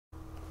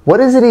What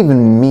does it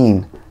even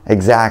mean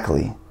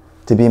exactly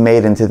to be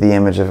made into the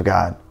image of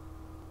God?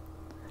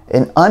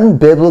 An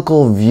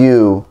unbiblical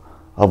view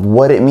of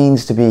what it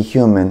means to be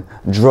human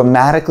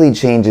dramatically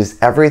changes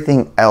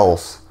everything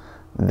else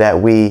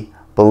that we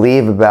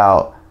believe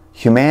about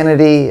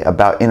humanity,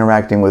 about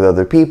interacting with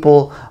other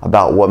people,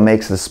 about what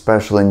makes us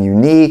special and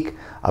unique,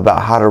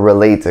 about how to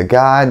relate to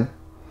God.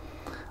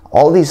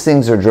 All these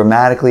things are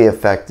dramatically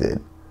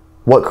affected.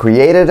 What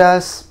created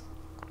us?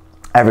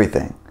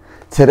 Everything.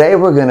 Today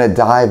we're going to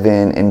dive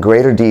in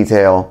greater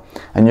detail,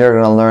 and you're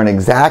going to learn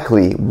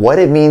exactly what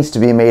it means to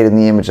be made in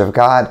the image of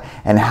God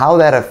and how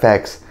that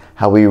affects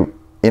how we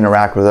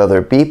interact with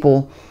other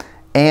people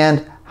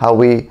and how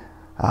we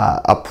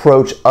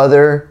approach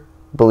other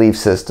belief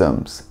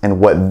systems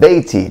and what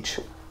they teach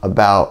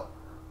about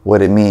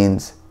what it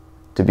means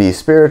to be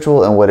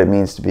spiritual and what it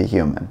means to be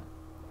human.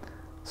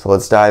 So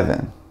let's dive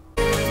in.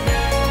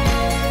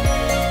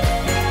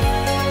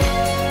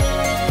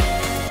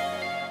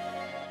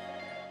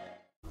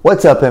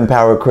 What's up,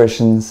 Empowered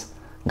Christians?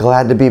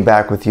 Glad to be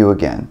back with you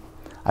again.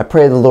 I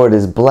pray the Lord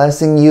is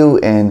blessing you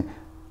and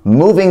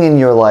moving in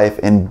your life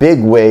in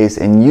big ways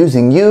and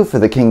using you for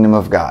the kingdom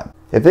of God.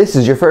 If this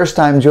is your first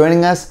time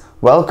joining us,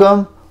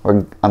 welcome.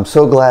 I'm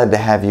so glad to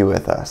have you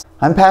with us.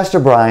 I'm Pastor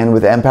Brian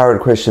with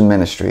Empowered Christian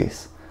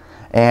Ministries.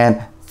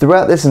 And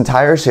throughout this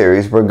entire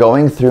series, we're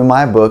going through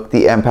my book,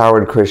 The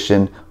Empowered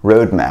Christian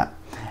Roadmap.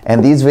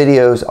 And these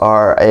videos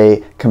are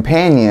a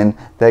companion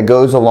that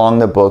goes along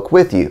the book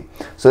with you.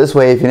 So this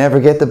way, if you never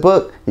get the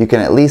book, you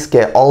can at least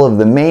get all of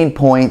the main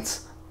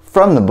points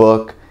from the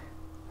book.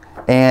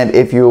 And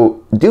if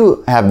you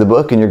do have the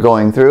book and you're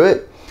going through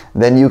it,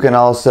 then you can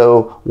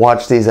also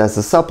watch these as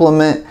a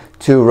supplement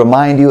to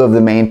remind you of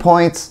the main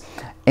points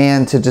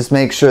and to just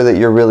make sure that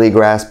you're really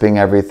grasping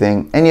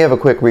everything. And you have a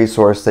quick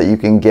resource that you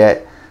can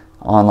get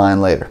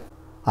online later.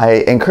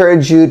 I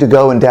encourage you to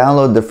go and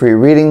download the free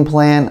reading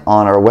plan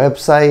on our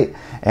website,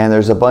 and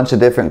there's a bunch of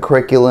different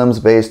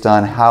curriculums based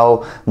on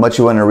how much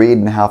you want to read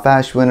and how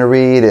fast you want to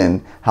read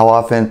and how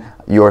often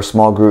your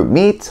small group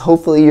meets.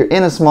 Hopefully you're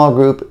in a small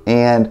group,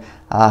 and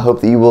I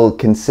hope that you will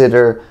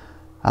consider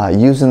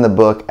using the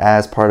book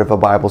as part of a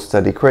Bible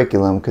study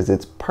curriculum, because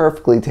it's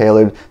perfectly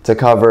tailored to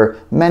cover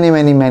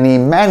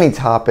many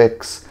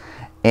topics,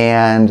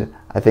 and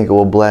I think it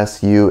will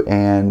bless you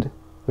and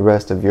the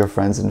rest of your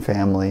friends and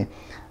family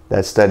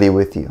that study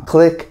with you.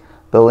 Click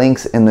the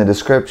links in the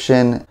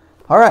description.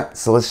 All right,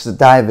 so let's just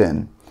dive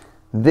in.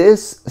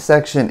 This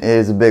section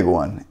is a big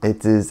one.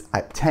 It is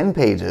 10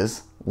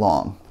 pages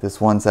long, this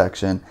one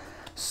section.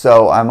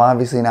 So I'm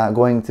obviously not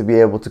going to be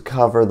able to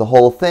cover the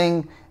whole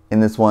thing in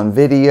this one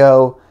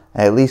video,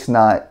 at least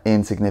not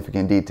in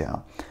significant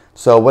detail.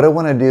 So what I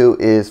want to do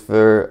is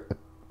for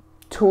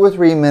 2 or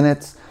 3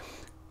 minutes,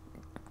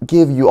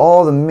 give you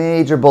all the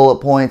major bullet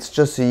points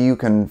just so you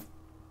can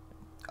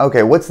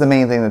okay, what's the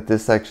main thing that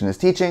this section is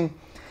teaching?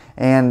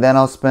 And then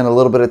I'll spend a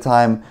little bit of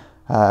time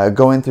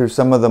going through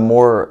some of the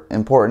more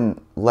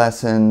important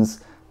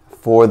lessons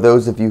for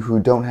those of you who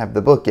don't have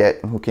the book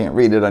yet and who can't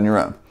read it on your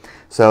own.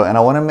 So, and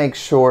I want to make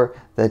sure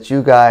that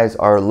you guys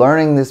are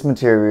learning this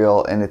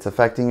material and it's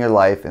affecting your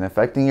life and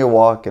affecting your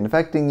walk and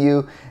affecting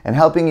you and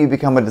helping you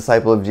become a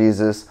disciple of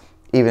Jesus,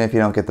 even if you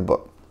don't get the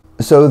book.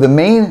 So the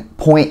main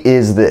point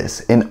is this: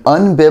 an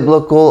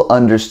unbiblical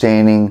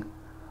understanding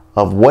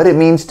of what it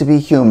means to be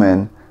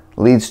human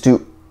leads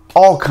to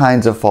all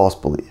kinds of false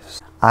beliefs.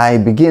 I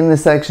begin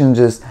this section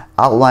just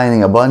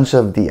outlining a bunch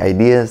of the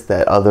ideas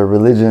that other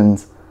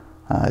religions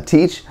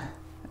teach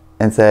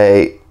and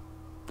say,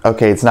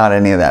 okay, it's not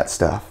any of that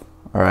stuff.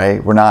 All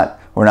right, we're not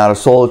a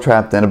soul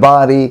trapped in a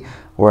body.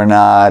 We're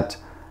not,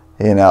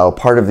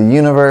 part of the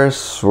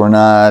universe. We're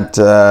not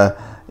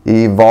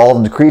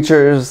evolved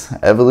creatures.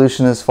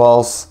 Evolution is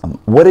false.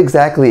 What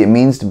exactly it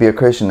means to be a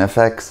Christian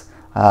affects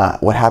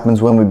what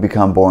happens when we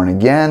become born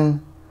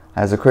again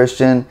as a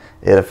Christian.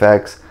 It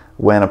affects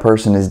when a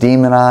person is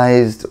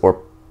demonized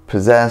or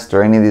possessed,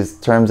 or any of these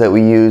terms that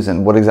we use,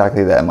 and what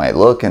exactly that might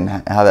look and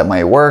how that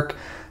might work.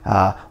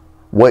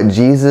 What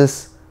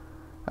Jesus,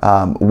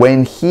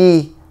 when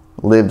he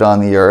lived on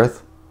the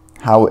earth,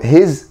 how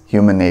his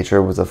human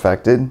nature was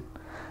affected.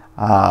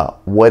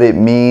 What it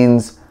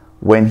means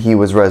when he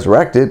was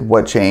resurrected,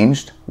 what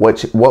changed,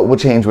 what will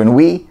change when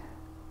we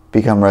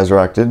become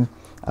resurrected.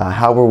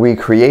 How were we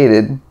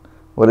created?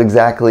 What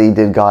exactly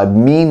did God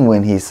mean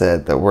when he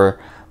said that we're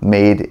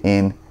made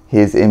in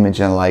his image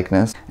and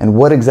likeness? And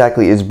what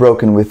exactly is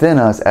broken within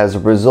us as a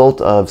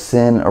result of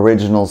sin,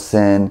 original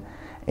sin,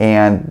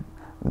 and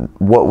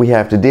what we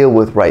have to deal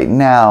with right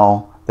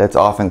now that's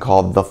often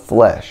called the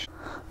flesh.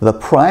 The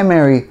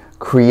primary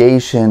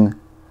creation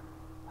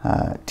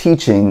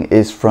teaching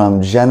is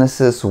from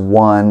Genesis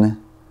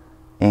 1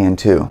 and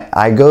 2.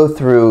 I go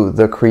through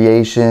the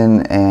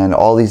creation and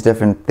all these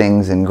different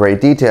things in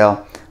great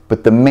detail,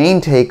 but the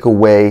main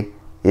takeaway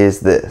is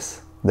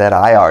this, that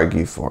I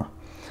argue for.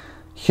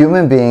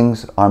 Human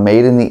beings are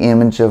made in the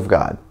image of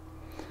God.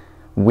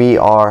 We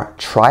are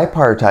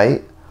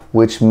tripartite,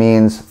 which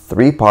means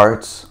 3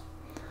 parts: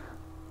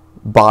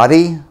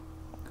 body,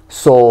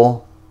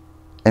 soul,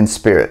 and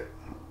spirit.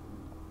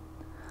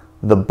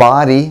 The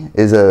body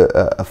is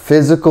a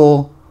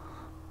physical,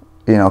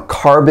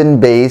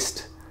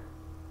 carbon-based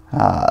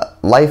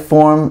life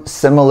form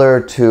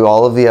similar to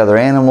all of the other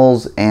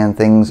animals and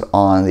things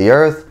on the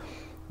earth.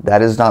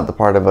 That is not the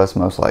part of us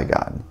most like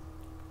God.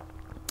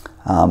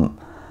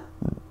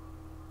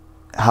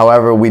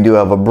 However, we do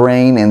have a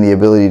brain and the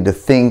ability to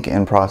think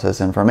and process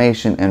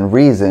information and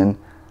reason,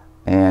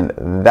 and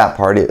that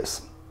part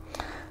is.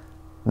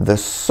 The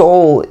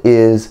soul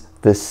is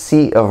the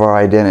seat of our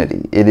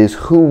identity. It is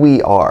who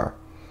we are.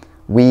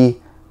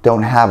 We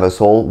don't have a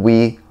soul.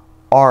 We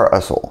are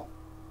a soul.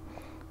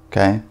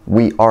 Okay?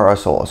 We are a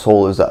soul. A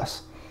soul is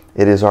us.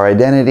 It is our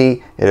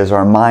identity. It is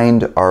our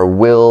mind, our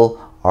will,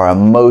 our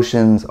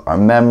emotions, our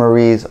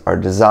memories, our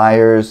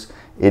desires.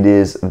 It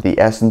is the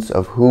essence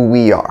of who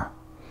we are.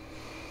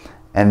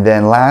 And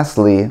then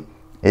lastly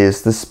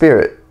is the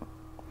spirit.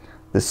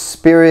 The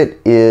spirit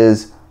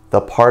is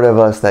the part of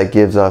us that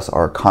gives us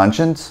our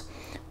conscience,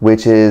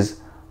 which is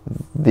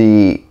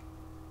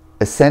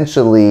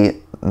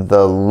essentially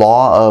the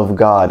law of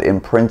God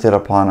imprinted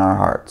upon our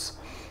hearts.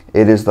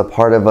 It is the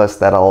part of us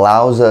that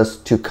allows us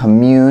to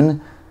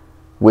commune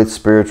with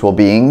spiritual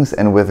beings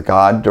and with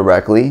God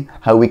directly.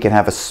 How we can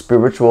have a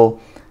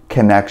spiritual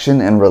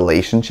connection and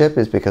relationship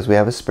is because we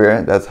have a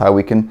spirit. That's how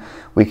we can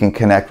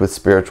connect with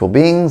spiritual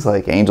beings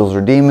like angels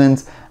or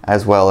demons,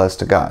 as well as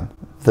to God.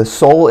 The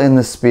soul and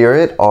the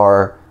spirit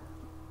are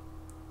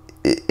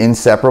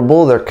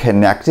inseparable. They're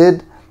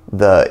connected.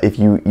 If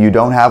you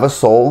don't have a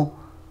soul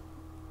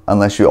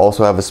unless you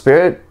also have a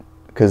spirit,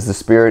 because the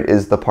spirit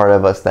is the part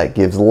of us that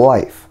gives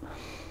life.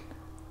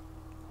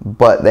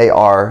 But they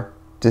are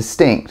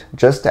distinct.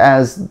 Just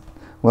as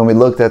when we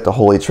looked at the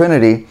Holy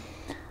Trinity,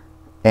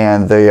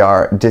 and they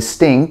are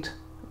distinct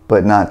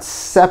but not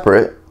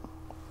separate,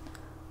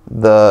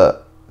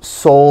 the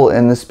soul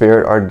and the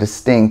spirit are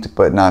distinct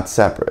but not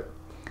separate.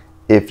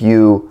 If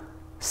you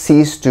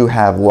cease to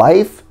have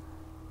life,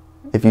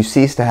 if you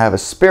cease to have a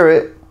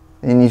spirit,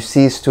 then you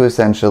cease to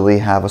essentially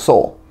have a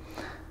soul.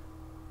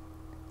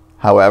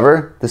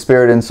 However, the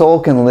spirit and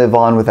soul can live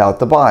on without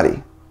the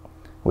body,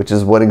 which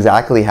is what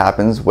exactly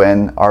happens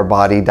when our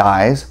body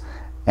dies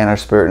and our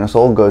spirit and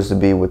soul goes to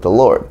be with the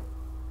Lord,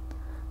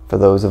 for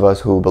those of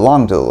us who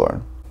belong to the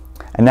Lord.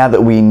 And now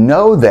that we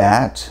know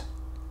that,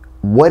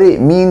 what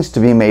it means to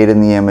be made in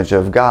the image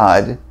of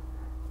God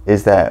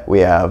is that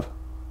we have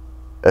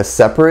a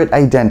separate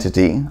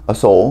identity, a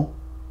soul.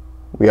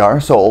 We are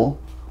a soul.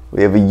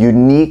 We have a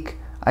unique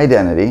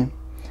identity.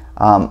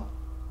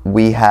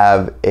 We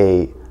have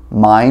a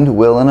mind,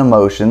 will, and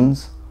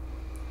emotions,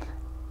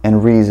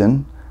 and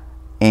reason,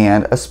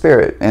 and a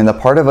spirit. And the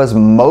part of us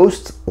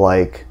most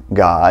like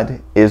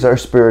God is our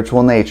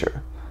spiritual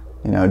nature.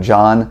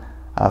 John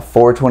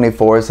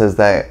 4:24 says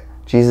that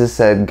Jesus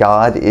said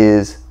God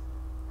is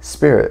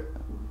spirit,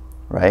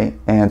 right?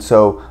 And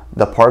so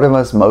the part of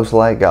us most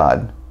like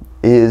God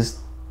is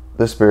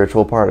the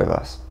spiritual part of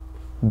us.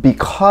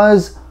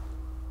 Because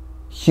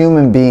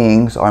human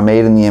beings are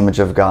made in the image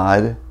of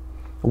God,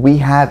 we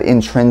have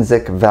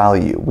intrinsic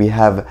value. We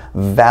have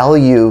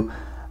value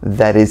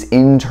that is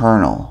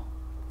internal.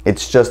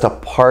 It's just a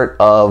part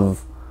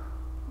of,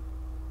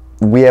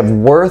 we have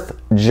worth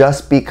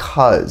just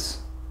because.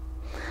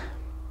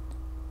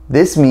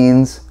 This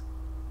means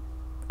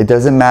it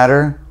doesn't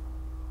matter.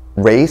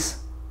 Race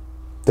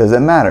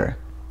doesn't matter.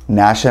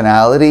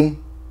 Nationality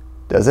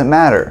doesn't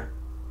matter.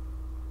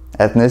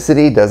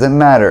 Ethnicity doesn't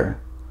matter.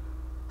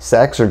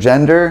 Sex or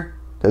gender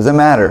doesn't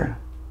matter.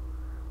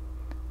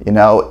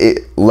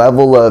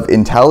 Level of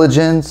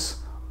intelligence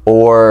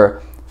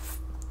or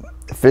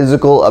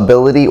physical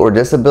ability or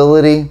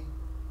disability,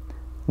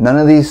 none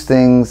of these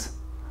things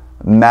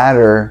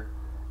matter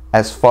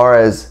as far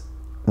as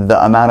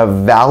the amount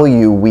of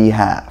value we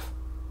have.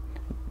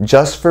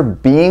 Just for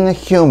being a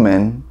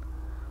human,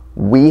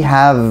 we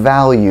have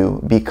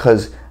value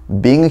because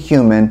being a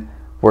human,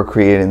 we're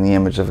created in the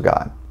image of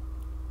God.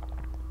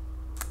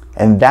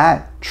 And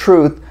that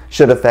truth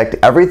should affect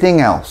everything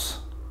else.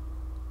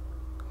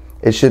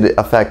 It should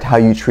affect how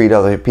you treat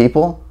other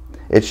people.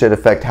 It should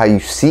affect how you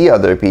see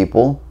other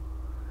people.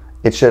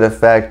 It should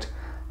affect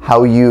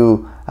how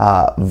you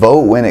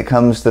vote when it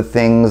comes to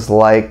things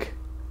like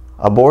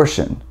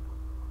abortion.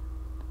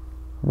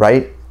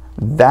 Right?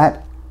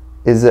 That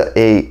is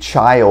a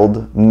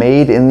child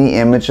made in the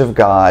image of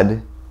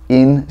God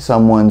in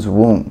someone's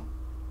womb.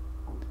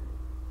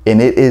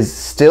 And it is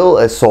still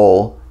a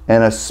soul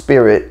and a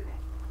spirit,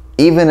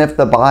 even if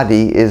the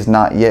body is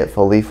not yet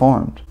fully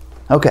formed.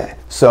 Okay,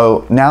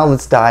 so now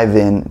let's dive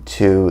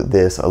into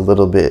this a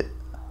little bit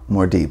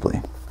more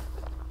deeply.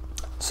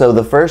 So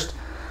the first,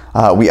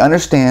 we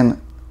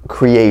understand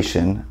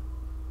creation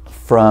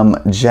from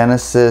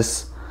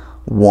Genesis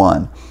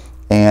 1.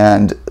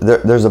 And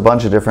there's a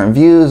bunch of different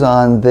views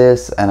on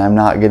this, and I'm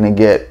not going to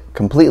get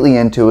completely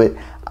into it.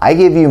 I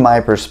give you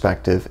my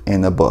perspective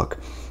in the book,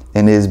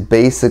 and it is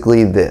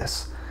basically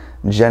this.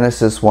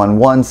 Genesis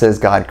 1:1 says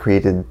God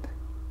created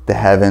the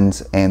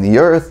heavens and the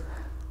earth.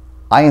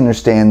 I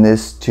understand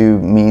this to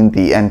mean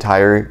the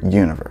entire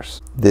universe.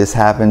 This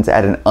happens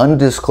at an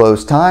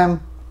undisclosed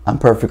time. I'm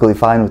perfectly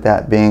fine with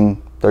that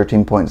being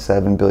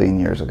 13.7 billion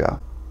years ago.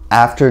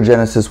 After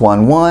Genesis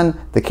 1:1,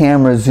 the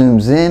camera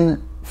zooms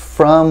in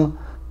from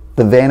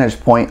the vantage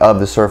point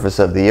of the surface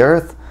of the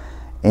earth,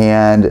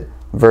 and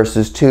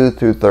verses 2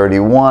 through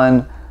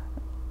 31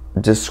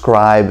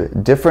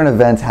 describe different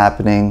events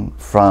happening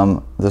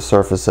from the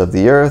surface of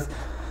the earth.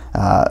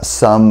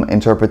 Some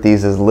interpret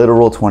these as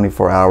literal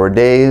 24-hour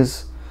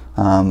days.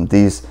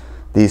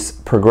 These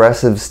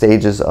progressive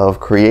stages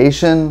of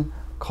creation,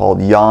 called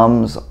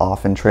yams,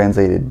 often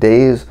translated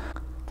days.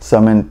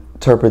 Some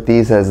interpret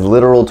these as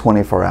literal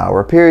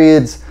 24-hour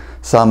periods,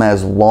 some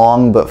as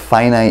long but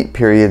finite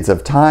periods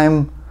of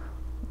time.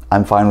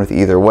 I'm fine with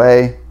either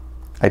way.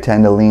 I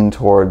tend to lean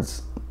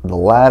towards the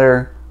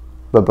latter,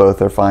 but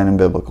both are fine and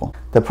biblical.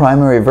 The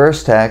primary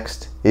verse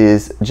text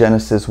is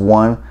Genesis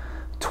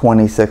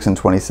 1:26 and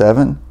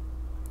 27,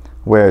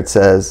 where it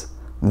says,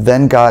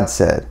 "Then God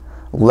said,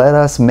 let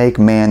us make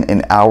man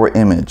in our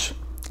image,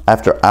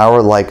 after our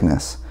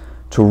likeness,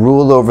 to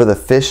rule over the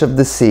fish of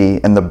the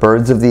sea and the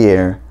birds of the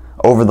air,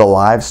 over the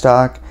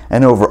livestock,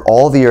 and over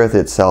all the earth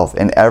itself,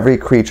 and every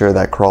creature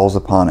that crawls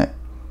upon it."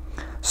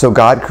 So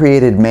God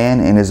created man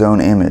in his own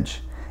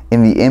image.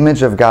 In the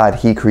image of God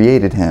he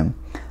created him.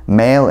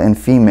 Male and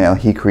female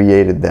he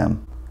created them.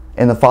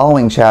 In the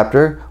following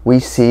chapter, we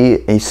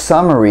see a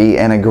summary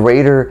and a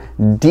greater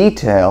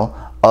detail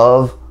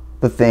of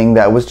the thing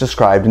that was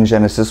described in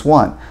Genesis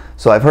 1.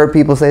 So I've heard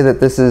people say that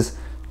this is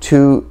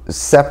two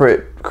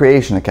separate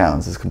creation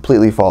accounts. It's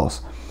completely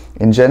false.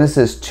 In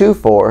Genesis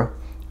 2:4,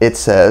 it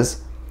says,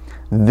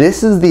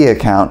 "This is the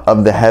account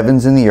of the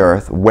heavens and the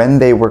earth when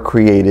they were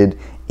created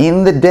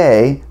in the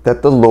day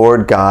that the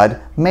Lord God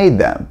made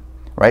them."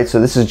 Right? So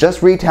this is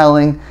just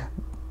retelling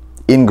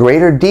in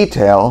greater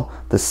detail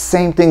the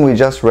same thing we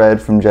just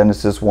read from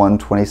Genesis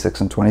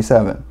 1:26 and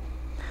 27.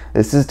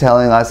 This is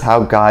telling us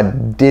how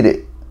God did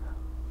it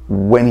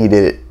when he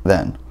did it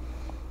then.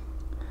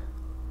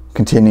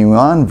 Continuing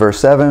on, verse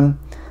 7,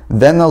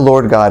 "Then the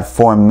Lord God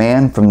formed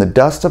man from the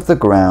dust of the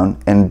ground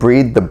and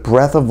breathed the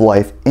breath of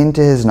life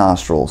into his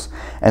nostrils,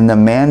 and the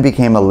man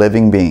became a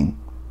living being."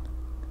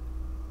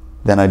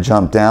 Then I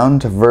jump down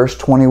to verse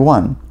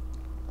 21,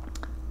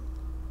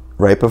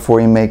 right before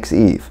he makes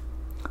Eve.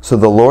 "So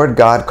the Lord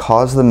God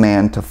caused the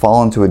man to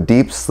fall into a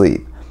deep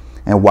sleep,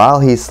 and while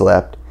he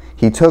slept,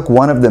 he took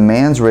one of the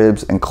man's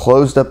ribs and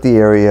closed up the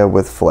area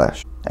with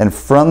flesh. And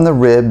from the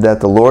rib that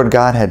the Lord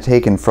God had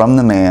taken from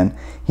the man,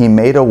 he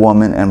made a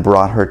woman and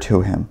brought her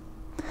to him.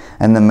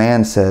 And the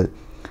man said,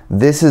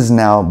 'This is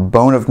now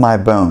bone of my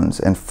bones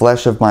and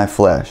flesh of my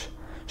flesh.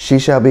 She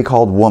shall be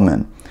called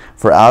woman,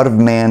 for out of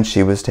man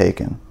she was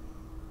taken.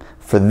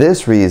 For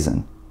this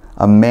reason,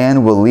 a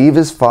man will leave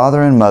his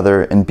father and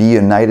mother and be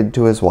united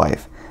to his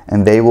wife,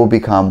 and they will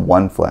become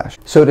one flesh.'"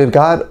 So did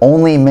God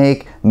only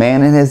make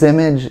man in his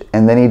image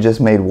and then he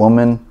just made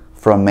woman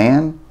from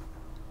man?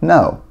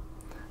 No.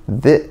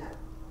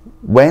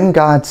 When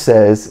God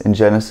says in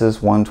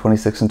Genesis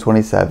 1:26 and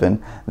 27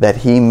 that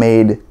he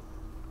made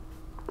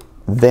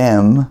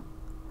them,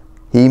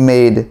 he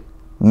made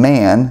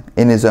man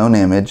in his own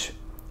image,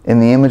 in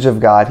the image of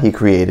God he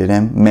created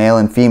him, male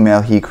and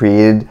female he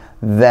created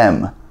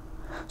them.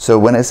 So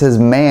when it says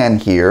man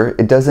here,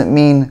 it doesn't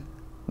mean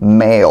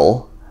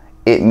male,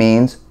 it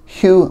means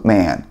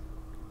human.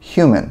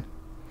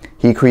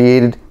 He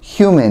created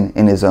human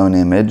in his own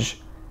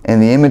image. In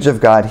the image of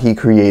God he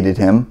created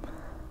him.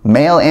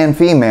 Male and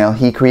female,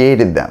 he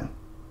created them.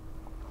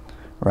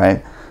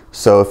 Right?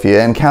 So if you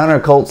encounter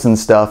cults and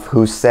stuff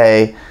who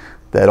say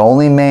that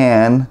only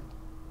man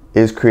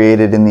is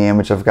created in the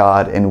image of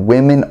God and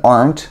women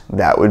aren't,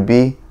 that would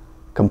be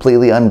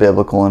completely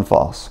unbiblical and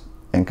false,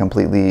 and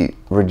completely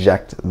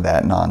reject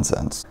that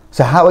nonsense.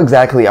 So how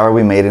exactly are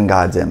we made in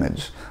God's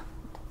image?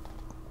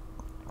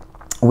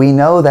 We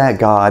know that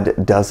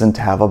God doesn't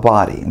have a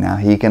body. Now,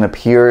 he can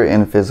appear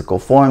in physical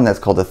form. That's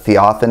called a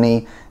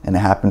theophany, and it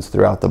happens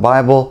throughout the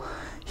Bible.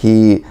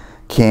 He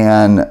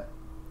can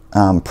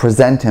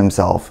present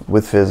himself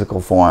with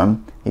physical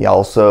form. He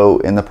also,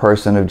 in the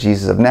person of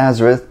Jesus of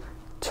Nazareth,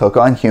 took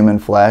on human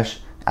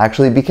flesh,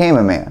 actually became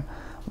a man.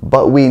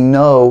 But we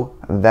know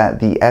that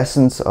the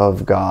essence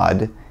of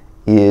God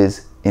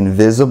is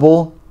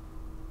invisible,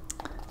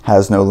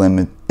 has no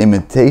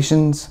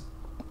limitations,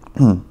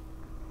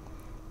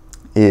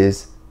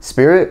 is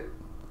spirit,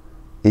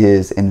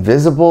 is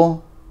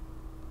invisible.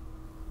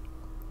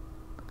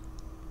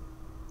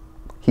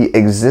 He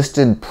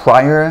existed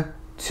prior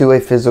to a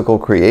physical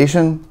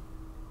creation,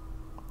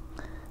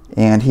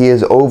 and he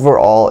is over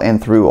all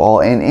and through all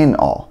and in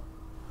all.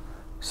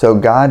 So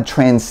God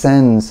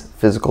transcends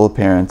physical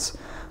appearance.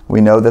 We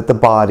know that the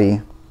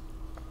body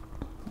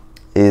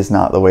is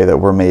not the way that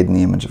we're made in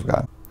the image of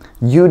God.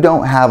 You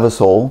don't have a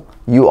soul,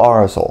 you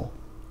are a soul.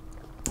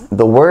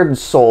 The word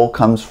soul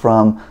comes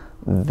from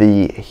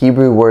the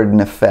Hebrew word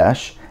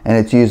nephesh, and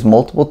it's used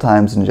multiple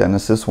times in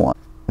Genesis 1.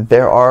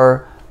 There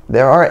are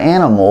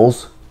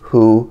animals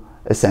who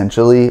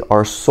essentially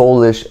are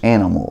soulish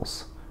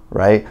animals,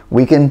 right?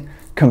 We can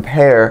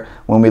compare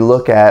when we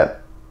look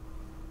at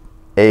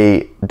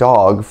a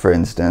dog, for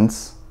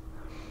instance,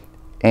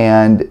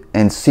 and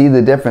see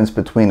the difference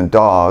between a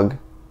dog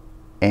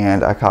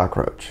and a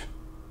cockroach,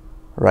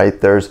 right?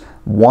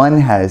 One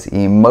has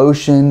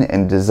emotion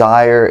and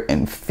desire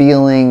and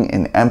feeling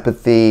and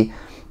empathy.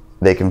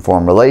 They can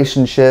form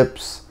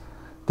relationships.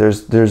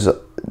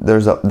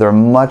 They're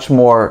much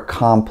more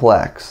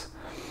complex.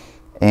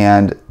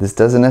 And this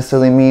doesn't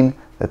necessarily mean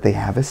that they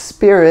have a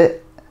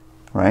spirit,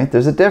 right?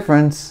 There's a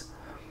difference,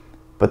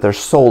 but they're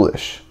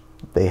soulish.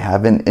 They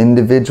have an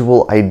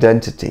individual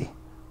identity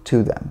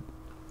to them.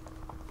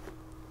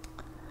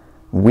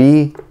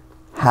 We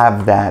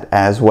have that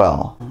as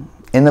well.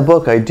 In the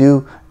book, I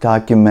do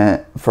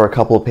document for a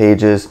couple of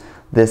pages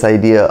this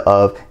idea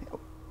of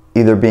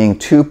either being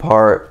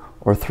two-part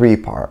or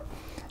three-part,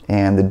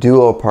 and the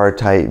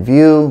duopartite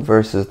view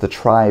versus the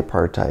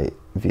tripartite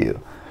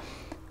view.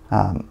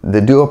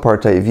 The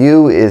duopartite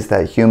view is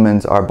that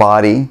humans are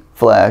body,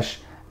 flesh,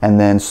 and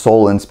then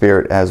soul and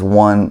spirit as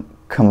one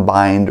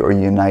combined or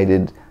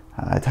united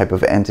type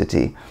of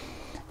entity.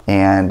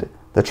 And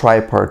the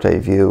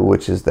tripartite view,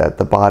 which is that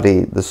the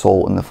body, the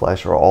soul, and the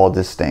flesh are all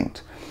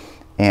distinct.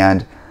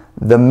 And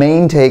the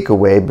main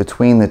takeaway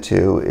between the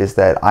two is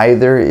that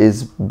either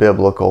is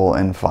biblical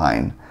and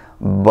fine.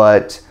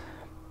 But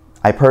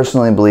I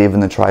personally believe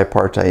in the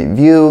tripartite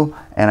view,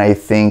 and I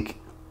think,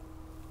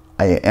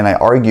 I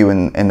argue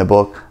in the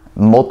book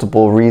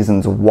multiple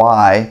reasons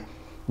why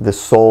the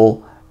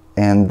soul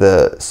and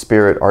the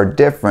spirit are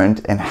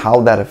different and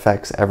how that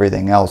affects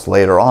everything else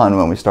later on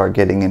when we start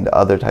getting into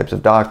other types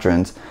of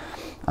doctrines.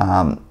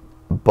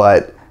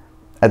 But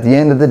at the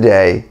end of the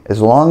day,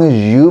 as long as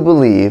you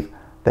believe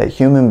that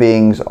human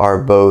beings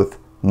are both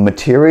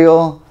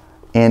material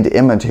and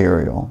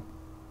immaterial,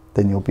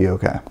 then you'll be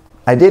okay.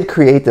 I did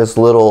create this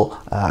little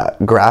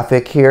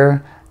graphic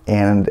here,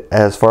 and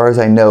as far as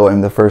I know,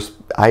 I'm the first.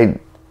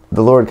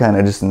 The Lord kind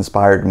of just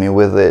inspired me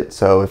with it.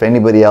 So if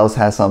anybody else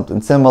has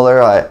something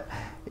similar,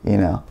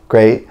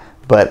 great.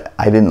 But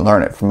I didn't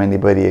learn it from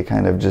anybody. It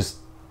kind of just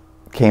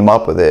came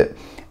up with it.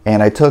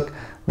 And I took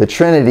the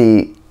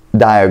Trinity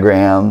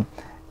diagram,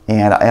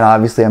 and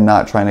obviously I'm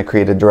not trying to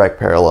create a direct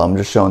parallel. I'm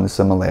just showing the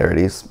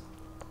similarities.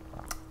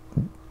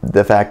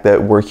 The fact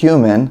that we're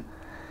human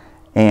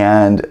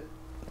and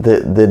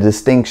the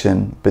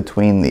distinction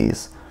between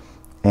these.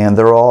 And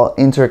they're all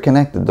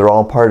interconnected. They're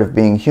all part of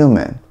being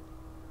human,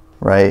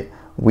 right?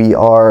 We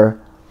are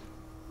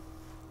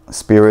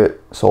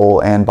spirit,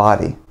 soul, and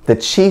body. The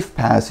chief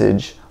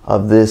passage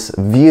of this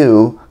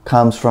view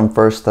comes from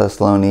 1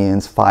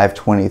 Thessalonians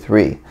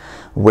 5:23,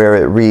 where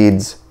it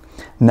reads,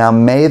 "Now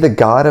may the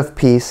God of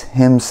peace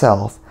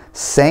himself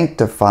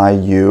sanctify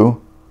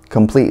you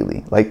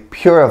completely," like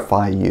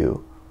purify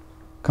you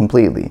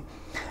completely,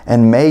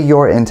 "and may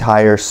your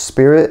entire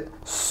spirit,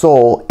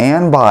 soul,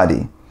 and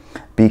body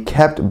be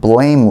kept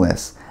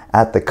blameless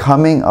at the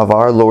coming of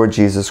our Lord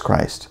Jesus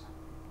Christ."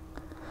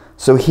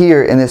 So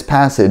here in this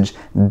passage,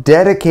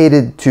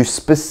 dedicated to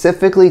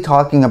specifically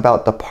talking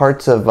about the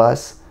parts of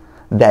us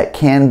that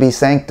can be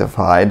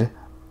sanctified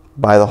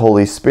by the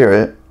Holy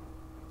Spirit,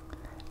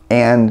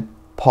 and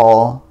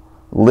Paul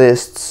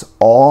lists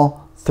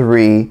all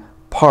three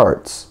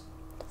parts.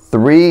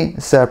 Three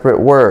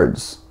separate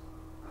words.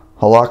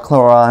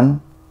 Holokloron,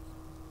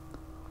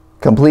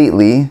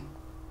 completely,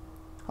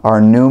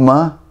 are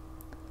pneuma,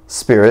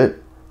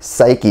 spirit,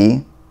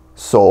 psyche,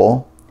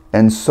 soul,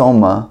 and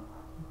soma,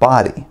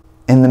 body.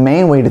 And the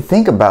main way to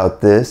think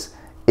about this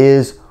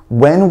is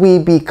when we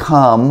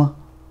become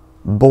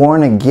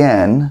born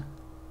again,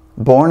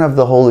 born of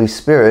the Holy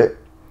Spirit,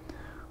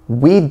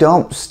 we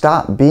don't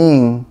stop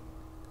being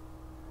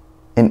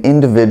an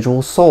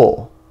individual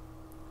soul,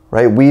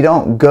 right? We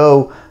don't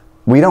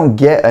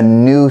get a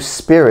new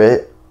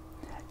spirit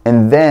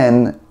and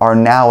then are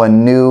now a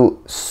new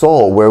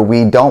soul where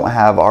we don't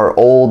have our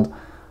old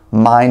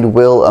mind,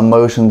 will,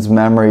 emotions,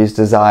 memories,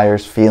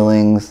 desires,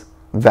 feelings,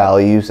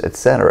 values,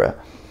 etc.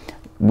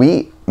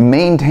 We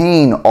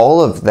maintain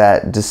all of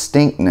that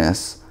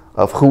distinctness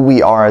of who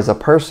we are as a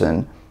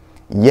person,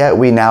 yet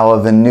we now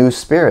have a new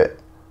spirit.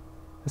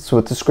 That's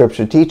what the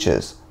scripture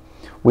teaches.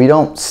 We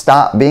don't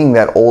stop being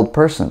that old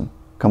person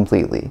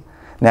completely.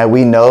 Now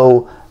we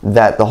know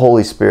that the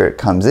Holy Spirit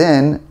comes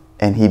in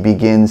and he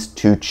begins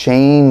to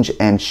change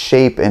and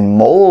shape and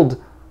mold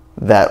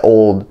that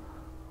old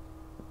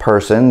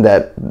person,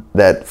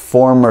 that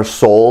former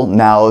soul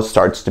now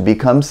starts to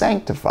become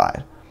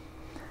sanctified,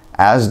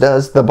 as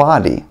does the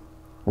body,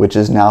 which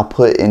is now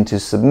put into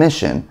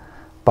submission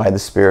by the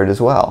Spirit as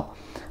well.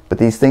 But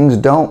these things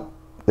don't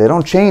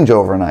change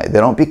overnight. They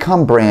don't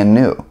become brand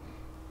new.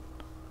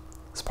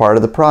 It's part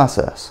of the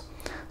process.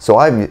 So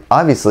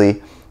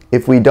obviously,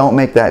 if we don't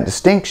make that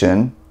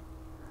distinction,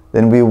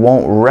 then we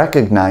won't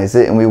recognize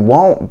it and we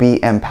won't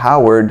be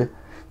empowered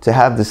to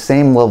have the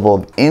same level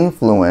of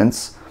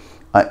influence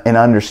and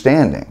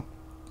understanding.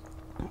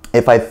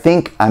 If I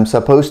think I'm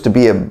supposed to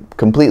be a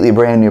completely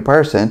brand new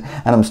person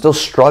and I'm still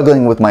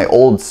struggling with my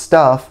old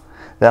stuff,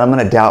 then I'm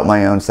going to doubt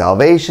my own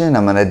salvation.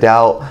 I'm going to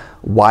doubt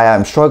why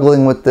I'm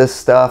struggling with this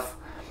stuff.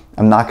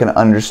 I'm not going to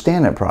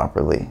understand it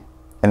properly.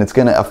 And it's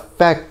going to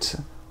affect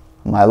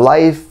my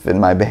life and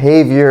my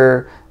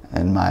behavior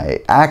and my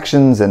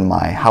actions and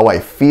how I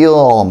feel.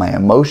 All my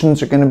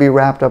emotions are going to be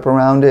wrapped up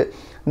around it.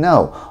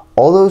 No,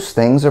 all those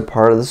things are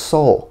part of the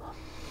soul.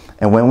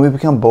 And when we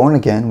become born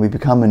again, we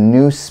become a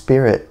new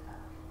spirit.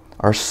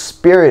 Our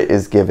spirit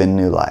is given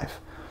new life.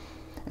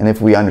 And if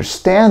we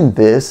understand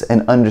this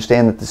and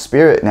understand that the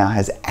spirit now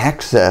has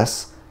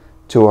access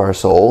to our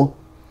soul,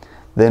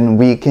 then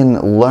we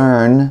can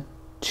learn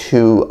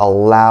to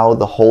allow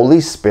the Holy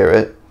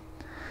Spirit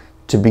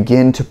to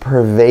begin to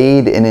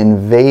pervade and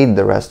invade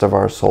the rest of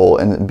our soul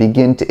and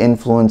begin to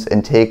influence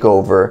and take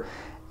over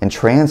and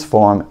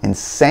transform and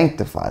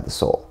sanctify the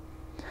soul.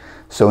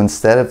 So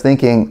instead of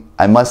thinking,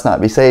 I must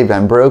not be saved,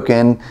 I'm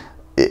broken,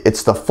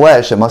 it's the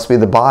flesh, it must be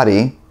the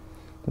body,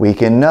 we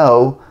can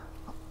know,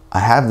 I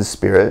have the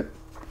Spirit,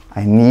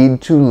 I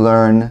need to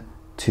learn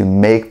to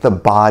make the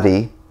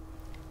body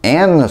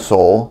and the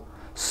soul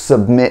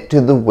submit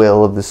to the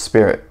will of the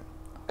Spirit.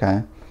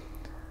 Okay?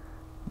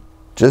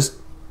 Just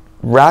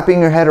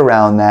wrapping your head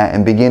around that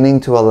and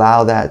beginning to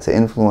allow that to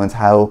influence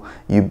how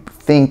you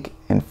think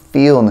and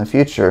feel in the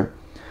future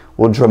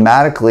will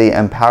dramatically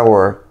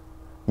empower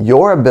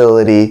your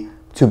ability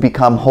to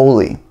become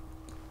holy,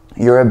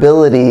 your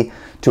ability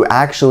to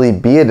actually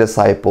be a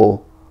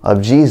disciple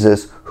of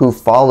Jesus who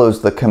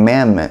follows the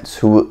commandments,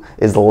 who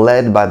is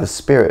led by the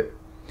Spirit.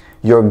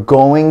 You're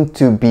going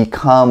to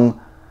become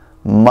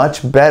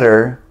much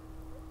better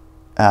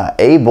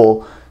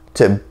able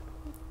to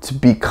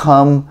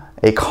become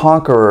a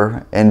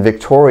conqueror and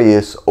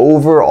victorious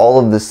over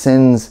all of the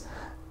sins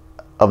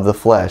of the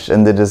flesh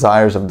and the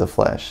desires of the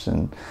flesh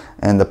and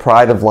the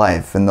pride of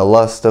life and the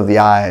lust of the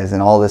eyes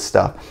and all this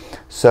stuff.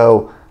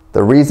 So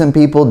the reason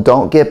people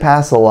don't get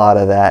past a lot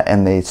of that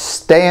and they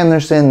stay in their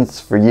sins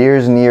for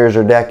years and years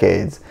or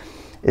decades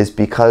is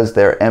because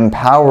they're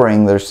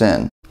empowering their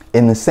sin.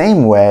 In the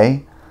same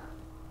way,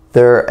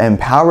 they're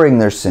empowering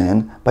their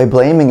sin by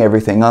blaming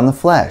everything on the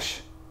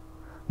flesh.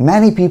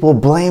 Many people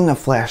blame the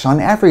flesh on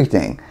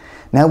everything.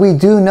 Now we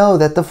do know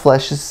that the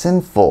flesh is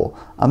sinful.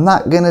 I'm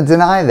not going to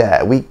deny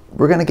that.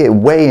 We're going to get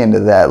way into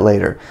that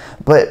later.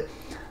 But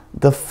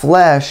the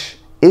flesh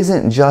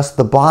isn't just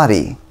the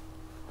body.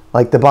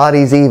 Like the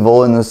body's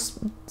evil and the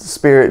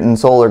spirit and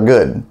soul are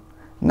good.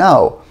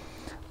 No.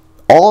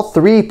 All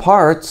three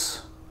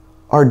parts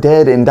are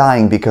dead and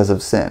dying because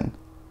of sin.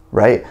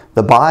 Right?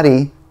 The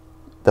body,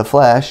 the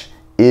flesh,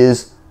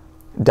 is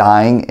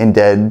dying and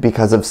dead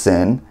because of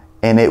sin.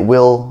 And it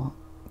will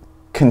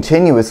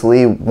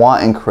continuously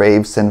want and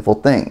crave sinful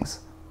things.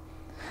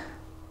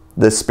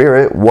 The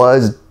spirit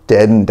was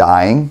dead and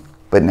dying,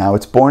 but now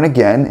it's born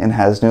again and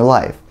has new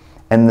life.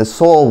 And the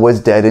soul was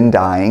dead and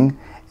dying,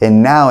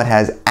 and now it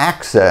has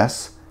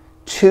access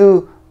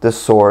to the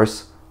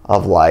source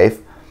of life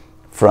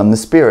from the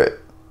Spirit.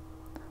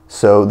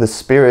 So the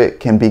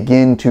Spirit can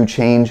begin to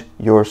change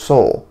your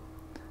soul.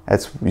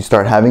 You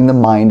start having the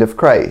mind of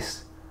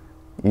Christ.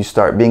 You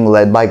start being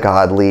led by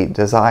godly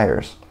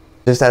desires.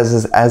 Just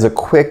as a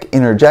quick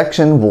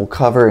interjection, we'll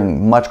cover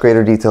in much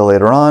greater detail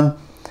later on.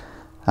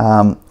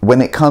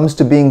 When it comes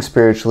to being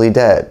spiritually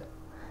dead,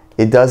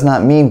 it does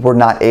not mean we're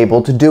not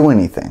able to do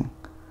anything.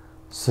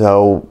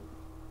 So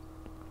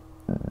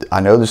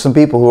I know there's some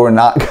people who are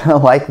not going to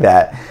like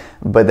that,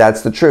 but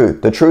that's the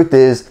truth. The truth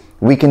is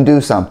we can do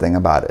something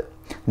about it.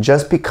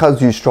 Just because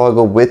you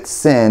struggle with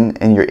sin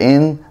and you're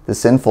in the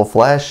sinful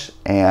flesh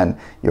and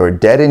you're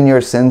dead in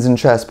your sins and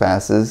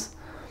trespasses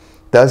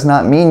does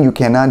not mean you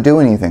cannot do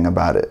anything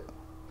about it.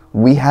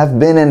 We have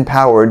been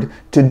empowered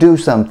to do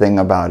something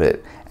about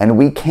it, and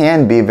we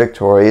can be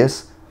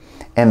victorious.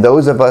 And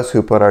those of us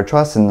who put our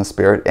trust in the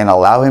Spirit and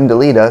allow Him to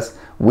lead us,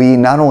 we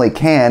not only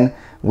can,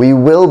 we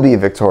will be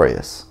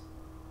victorious.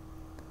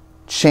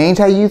 Change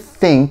how you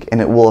think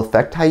and it will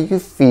affect how you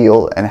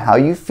feel, and how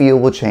you feel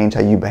will change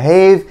how you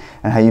behave,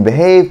 and how you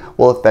behave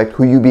will affect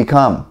who you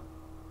become.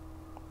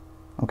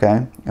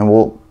 Okay?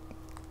 And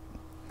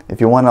if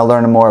you want to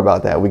learn more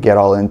about that, we get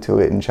all into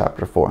it in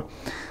chapter 4.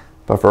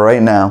 But for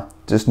right now,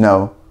 just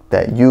know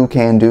that you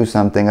can do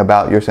something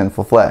about your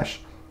sinful flesh.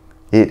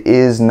 It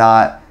is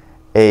not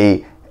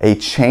a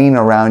chain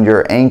around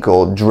your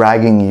ankle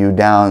dragging you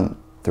down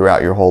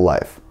throughout your whole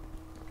life.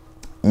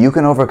 You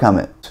can overcome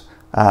it.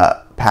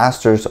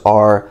 Pastors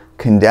are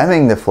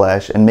condemning the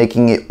flesh and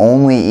making it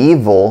only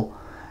evil,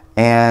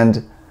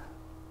 and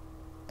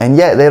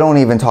yet they don't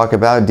even talk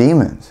about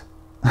demons.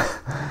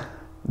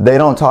 They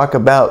don't talk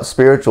about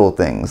spiritual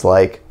things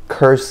like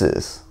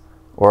curses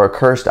or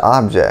cursed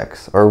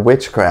objects or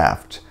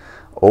witchcraft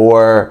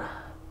or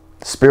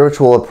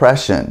spiritual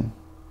oppression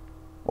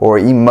or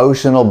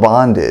emotional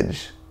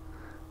bondage.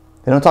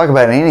 They don't talk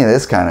about any of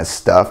this kind of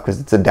stuff because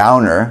it's a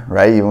downer,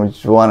 right? You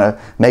just want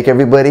to make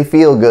everybody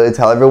feel good,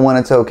 tell everyone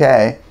it's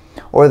okay.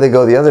 Or they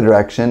go the other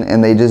direction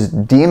and they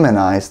just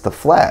demonize the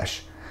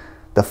flesh.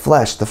 The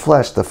flesh, the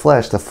flesh, the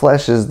flesh. The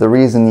flesh is the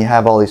reason you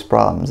have all these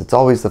problems. It's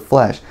always the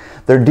flesh.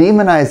 They're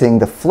demonizing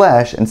the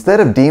flesh instead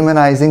of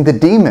demonizing the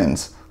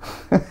demons.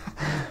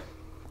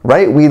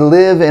 Right? We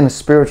live in a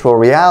spiritual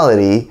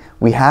reality.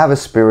 We have a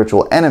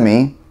spiritual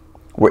enemy.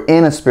 We're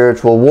in a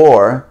spiritual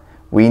war.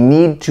 We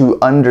need to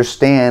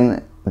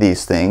understand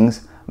these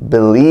things,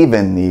 believe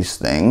in these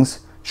things,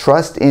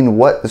 trust in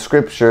what the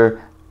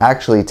scripture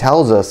actually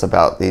tells us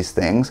about these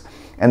things,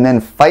 and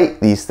then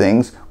fight these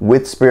things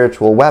with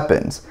spiritual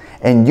weapons.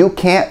 And you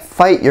can't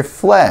fight your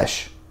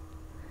flesh.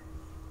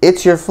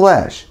 It's your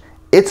flesh.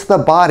 It's the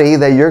body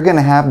that you're going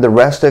to have the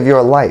rest of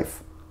your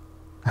life.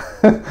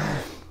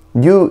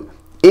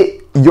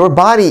 Your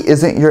body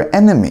isn't your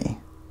enemy.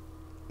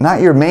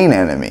 Not your main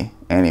enemy,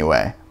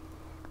 anyway.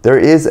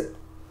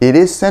 It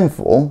is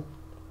sinful.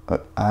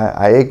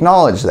 I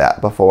acknowledged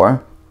that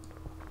before.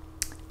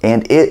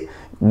 And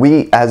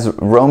as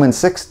Romans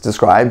 6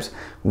 describes,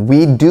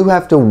 we do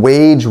have to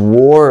wage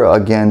war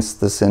against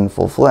the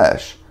sinful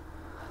flesh.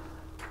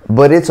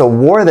 But it's a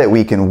war that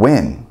we can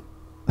win.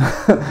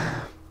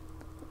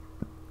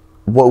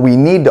 What we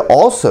need to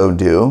also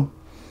do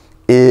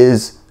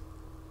is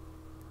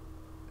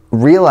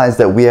realize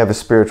that we have a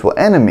spiritual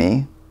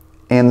enemy,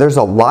 and there's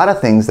a lot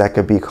of things that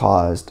could be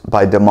caused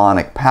by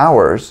demonic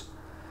powers.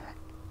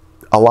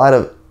 A lot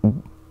of,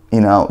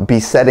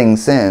 besetting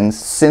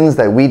sins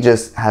that we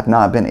just have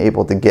not been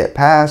able to get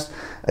past,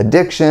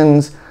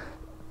 addictions,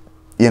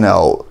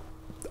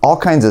 all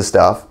kinds of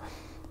stuff,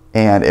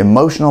 and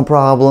emotional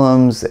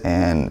problems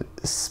and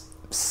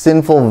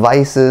sinful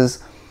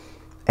vices,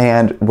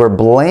 and we're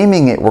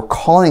blaming it, we're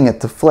calling it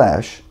the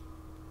flesh,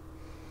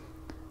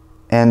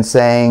 and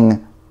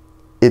saying,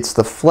 it's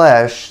the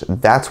flesh,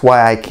 that's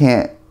why I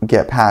can't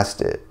get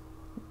past it.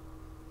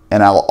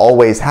 And I'll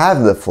always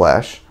have the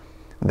flesh,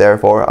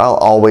 therefore I'll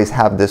always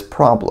have this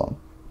problem.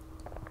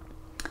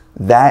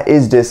 That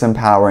is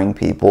disempowering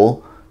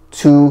people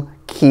to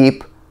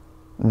keep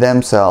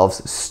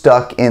themselves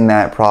stuck in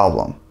that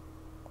problem.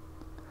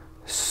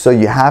 So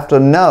you have to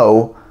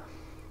know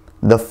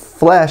the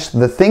flesh,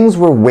 the things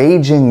we're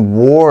waging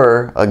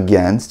war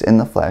against in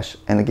the flesh.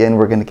 And again,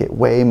 we're going to get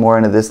way more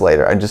into this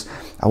later.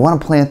 I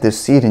want to plant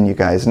this seed in you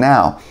guys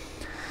now.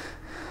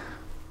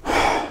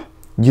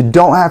 You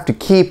don't have to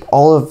keep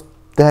all of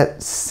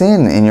that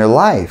sin in your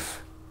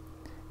life.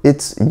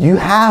 You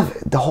have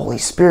the Holy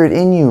Spirit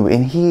in you,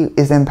 and He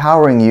is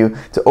empowering you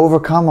to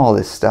overcome all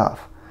this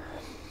stuff.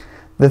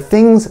 The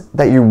things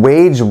that you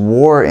wage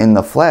war in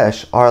the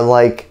flesh are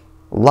like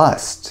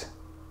lust.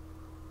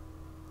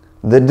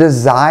 The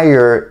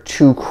desire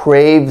to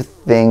crave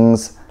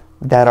things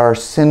that are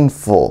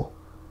sinful.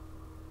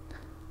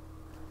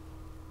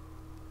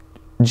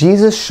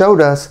 Jesus showed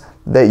us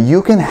that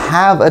you can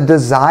have a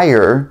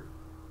desire,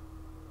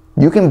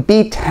 you can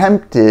be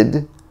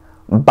tempted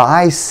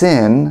by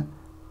sin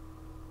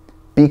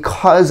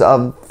because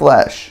of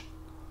flesh.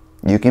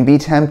 You can be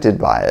tempted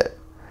by it.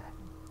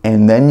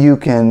 And then you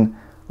can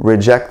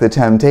reject the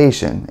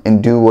temptation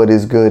and do what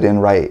is good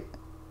and right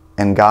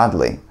and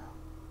godly.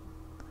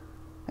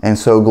 And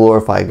so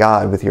glorify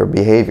God with your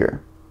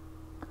behavior.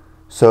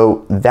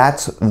 So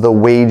that's the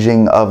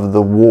waging of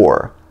the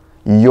war.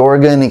 You're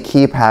going to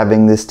keep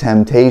having this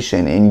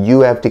temptation, and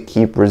you have to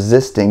keep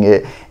resisting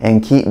it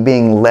and keep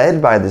being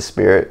led by the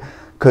Spirit,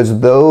 because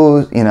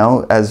those,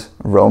 as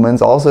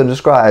Romans also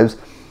describes,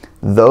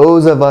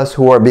 those of us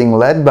who are being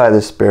led by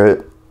the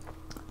Spirit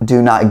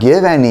do not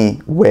give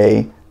any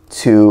way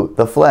to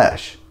the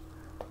flesh.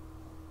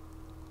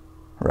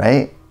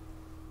 Right?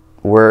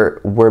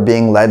 We're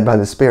being led by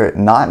the Spirit,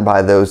 not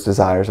by those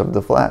desires of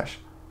the flesh.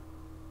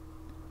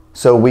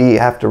 So we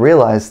have to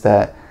realize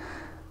that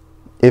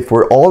if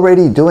we're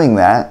already doing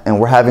that and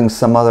we're having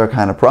some other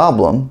kind of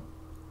problem,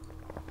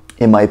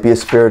 it might be a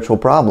spiritual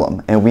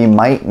problem, and we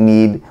might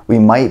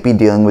be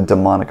dealing with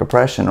demonic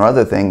oppression or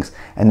other things,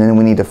 and then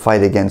we need to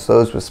fight against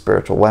those with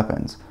spiritual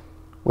weapons,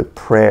 with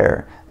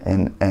prayer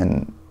and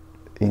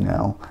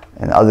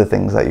other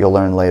things that you'll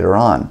learn later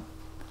on.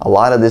 A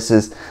lot of this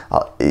is,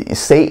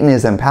 Satan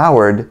is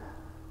empowered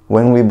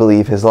when we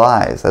believe his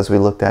lies, as we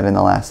looked at in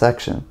the last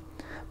section.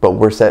 But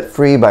we're set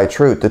free by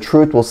truth. The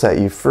truth will set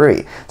you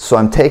free. So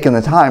I'm taking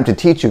the time to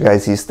teach you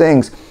guys these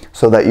things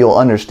so that you'll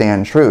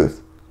understand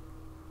truth.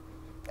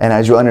 And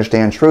as you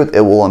understand truth,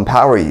 it will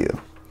empower you.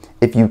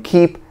 If you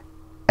keep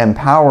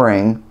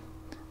empowering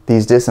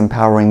these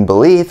disempowering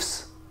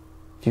beliefs,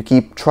 if you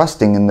keep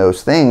trusting in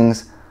those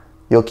things,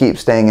 you'll keep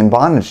staying in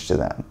bondage to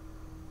them.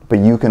 But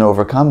you can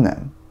overcome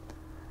them.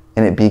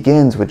 And it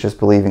begins with just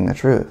believing the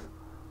truth.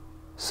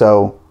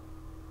 So,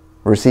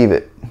 receive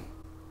it.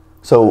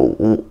 So,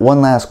 one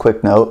last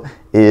quick note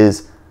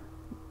is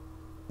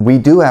we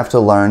do have to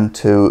learn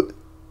to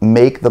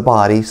make the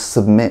body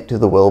submit to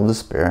the will of the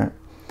Spirit.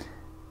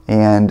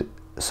 And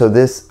so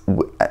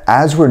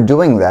as we're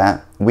doing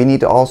that, we need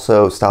to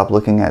also stop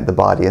looking at the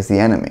body as the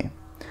enemy.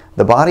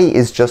 The body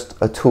is just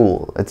a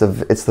tool.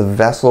 It's the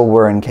vessel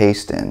we're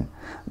encased in.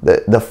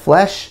 The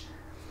flesh,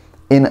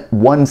 in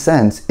one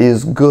sense,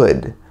 is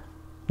good.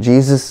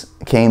 Jesus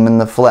came in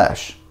the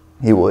flesh.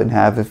 He wouldn't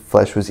have if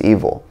flesh was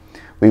evil.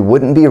 We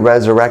wouldn't be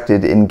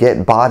resurrected and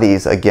get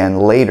bodies again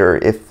later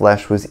if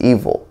flesh was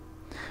evil.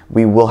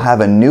 We will have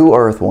a new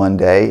earth one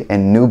day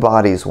and new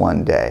bodies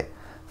one day.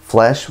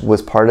 Flesh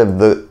was part of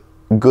the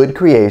good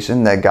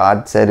creation that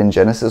God said in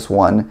Genesis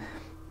 1,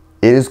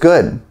 it is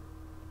good.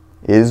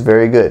 It is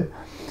very good.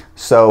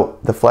 So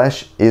the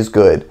flesh is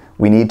good.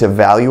 We need to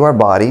value our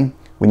body.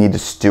 We need to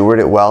steward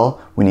it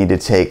well. We need to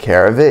take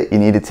care of it. You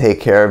need to take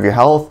care of your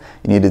health.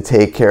 You need to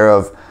take care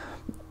of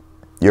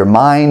your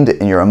mind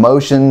and your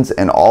emotions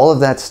and all of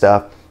that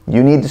stuff.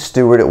 You need to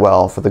steward it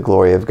well for the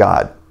glory of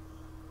God.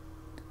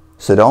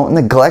 So don't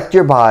neglect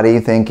your body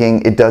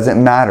thinking it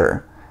doesn't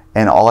matter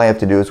and all I have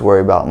to do is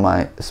worry about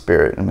my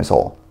spirit and my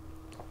soul.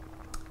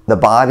 The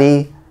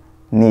body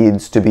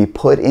needs to be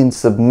put in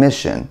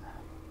submission,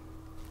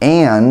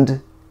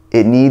 and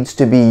it needs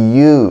to be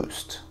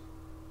used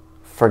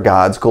for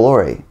God's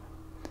glory.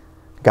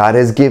 God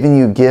has given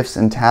you gifts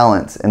and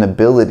talents and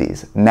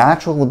abilities,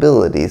 natural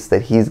abilities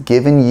that He's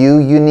given you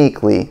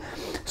uniquely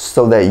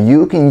so that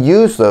you can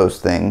use those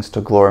things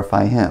to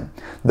glorify Him.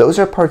 Those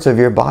are parts of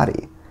your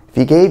body. If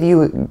He gave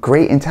you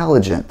great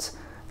intelligence,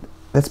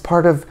 that's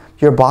part of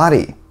your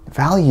body.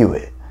 Value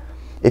it.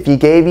 If He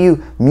gave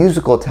you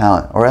musical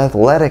talent or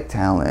athletic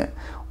talent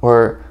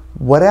or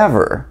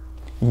whatever,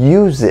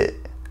 use it.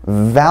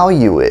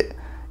 Value it.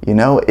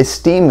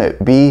 Esteem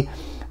it.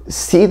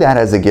 See that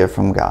as a gift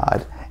from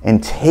God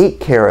and take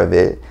care of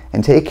it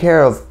and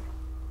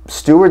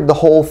steward the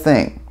whole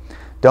thing.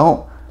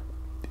 Don't,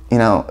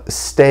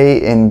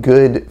 stay in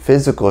good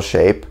physical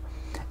shape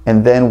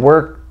and then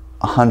work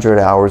 100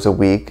 hours a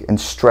week and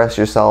stress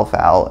yourself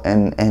out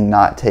and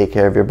not take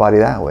care of your body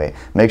that way.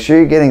 Make sure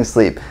you're getting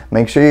sleep.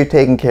 Make sure you're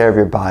taking care of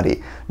your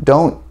body.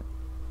 Don't,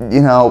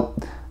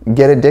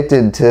 get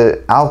addicted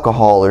to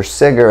alcohol or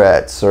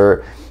cigarettes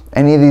or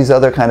any of these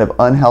other kind of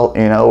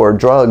unhealthy, or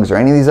drugs or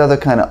any of these other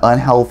kind of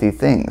unhealthy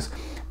things,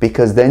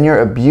 because then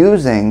you're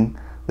abusing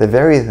the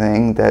very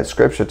thing that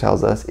Scripture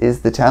tells us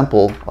is the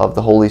temple of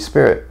the Holy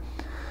Spirit.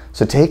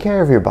 So take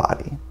care of your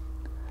body.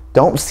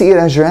 Don't see it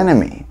as your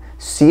enemy.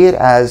 See it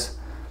as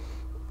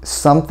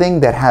something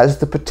that has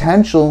the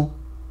potential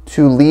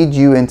to lead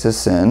you into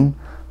sin,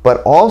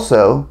 but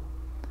also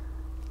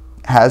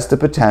has the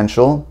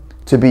potential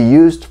to be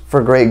used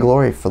for great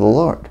glory for the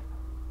Lord.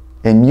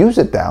 And use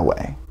it that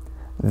way.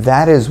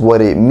 That is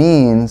what it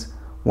means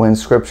when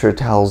Scripture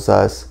tells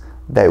us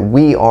that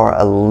we are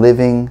a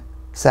living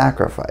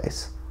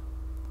sacrifice.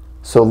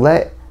 So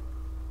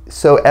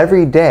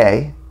every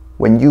day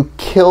when you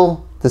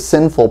kill the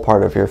sinful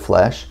part of your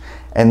flesh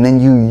and then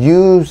you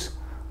use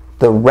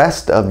the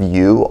rest of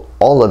you,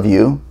 all of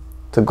you,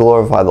 to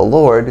glorify the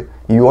Lord,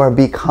 you are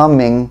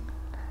becoming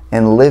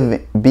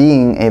and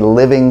being a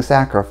living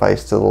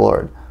sacrifice to the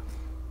Lord,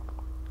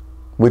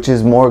 which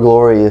is more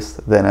glorious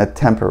than a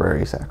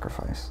temporary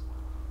sacrifice.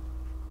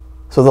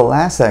 So the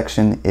last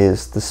section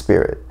is the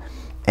Spirit.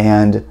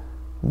 And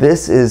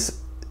this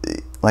is,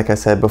 like I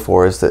said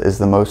before, is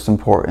the most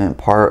important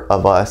part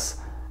of us.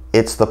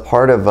 It's the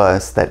part of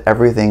us that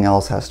everything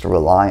else has to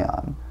rely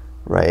on,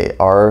 right?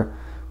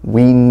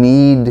 We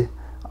need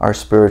our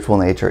spiritual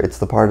nature. It's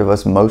the part of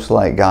us most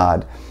like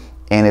God.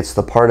 And it's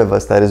the part of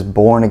us that is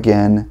born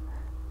again.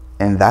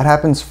 And that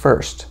happens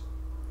first.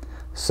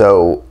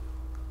 So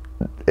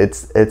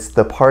it's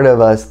the part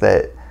of us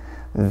that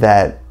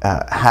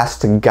has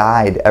to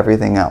guide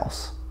everything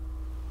else.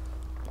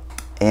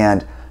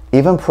 And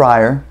even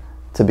prior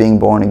to being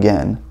born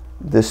again,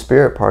 the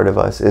Spirit part of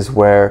us is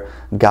where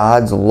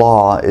God's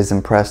law is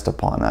impressed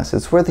upon us.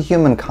 It's where the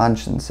human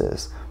conscience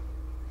is,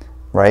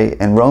 right?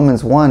 And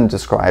Romans 1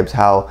 describes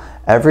how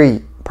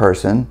every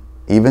person,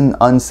 even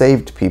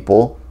unsaved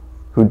people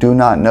who do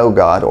not know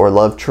God or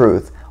love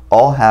truth,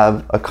 all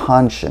have a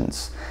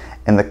conscience.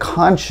 And the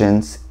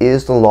conscience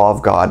is the law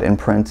of God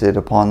imprinted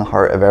upon the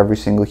heart of every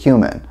single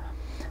human.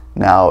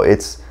 Now,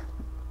 it's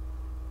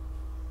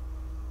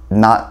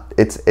not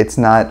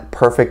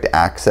perfect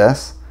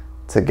access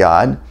to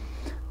God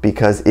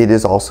because it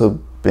has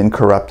also been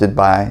corrupted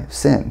by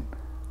sin.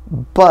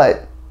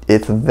 But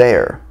it's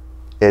there.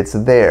 It's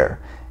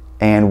there.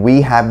 And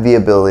we have the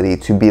ability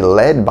to be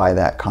led by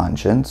that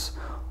conscience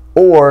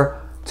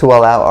or to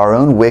allow our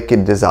own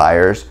wicked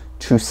desires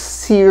to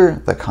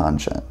sear the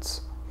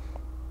conscience.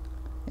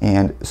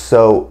 And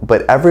so,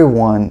 but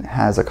everyone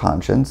has a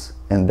conscience,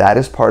 and that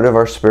is part of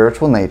our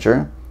spiritual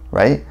nature,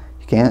 right?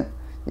 You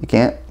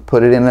can't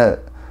put it in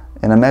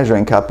a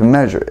measuring cup and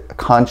measure it. A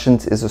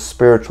conscience is a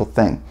spiritual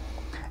thing,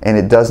 and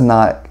it's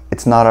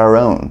not our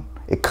own.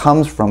 It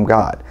comes from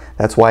God.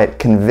 That's why it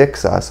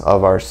convicts us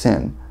of our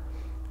sin,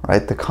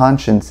 right? The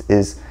conscience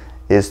is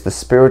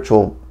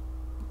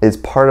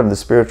part of the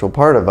spiritual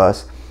part of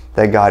us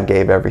that God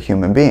gave every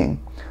human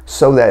being,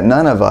 so that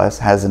none of us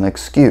has an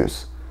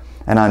excuse.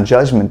 And on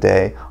Judgment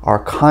Day, our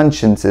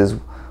consciences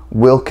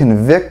will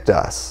convict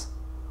us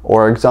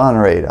or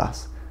exonerate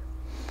us.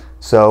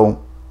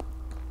 So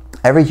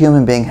every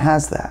human being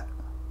has that,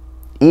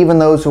 even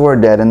those who are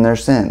dead in their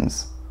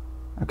sins.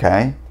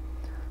 Okay?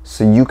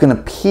 So you can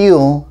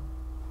appeal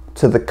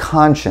to the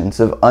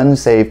conscience of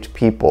unsaved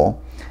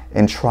people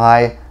and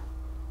try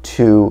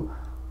to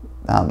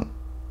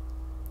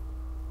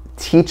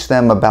teach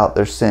them about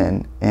their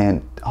sin,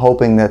 and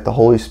hoping that the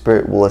Holy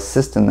Spirit will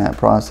assist in that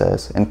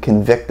process and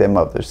convict them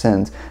of their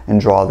sins and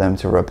draw them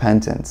to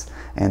repentance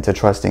and to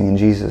trusting in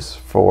Jesus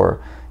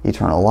for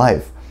eternal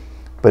life.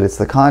 But it's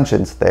the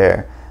conscience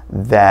there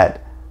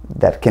that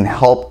can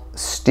help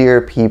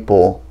steer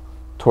people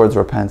towards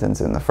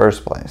repentance in the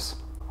first place.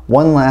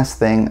 One last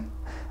thing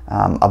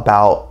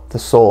about the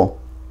soul.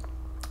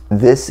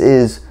 This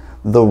is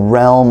the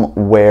realm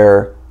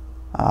where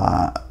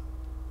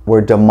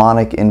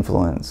demonic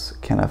influence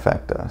can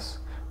affect us,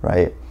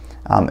 right?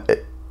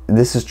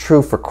 This is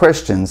true for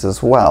Christians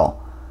as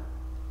well.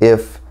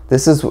 The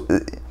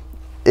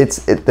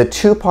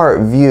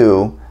two-part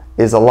view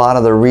is a lot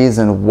of the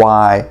reason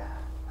why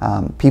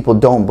people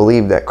don't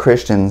believe that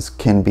Christians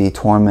can be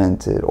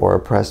tormented or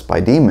oppressed by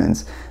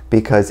demons,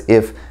 because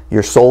if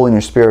your soul and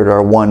your spirit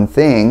are one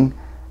thing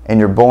and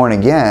you're born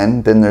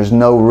again, then there's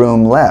no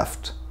room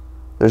left.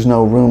 There's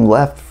no room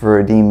left for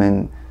a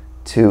demon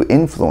to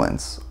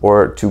influence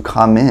or to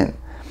come in.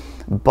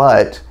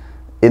 But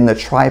in the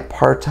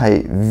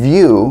tripartite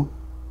view,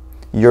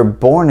 you're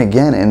born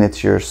again and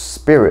it's your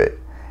spirit,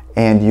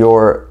 and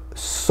your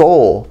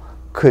soul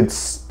could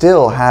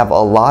still have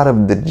a lot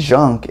of the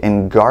junk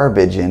and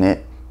garbage in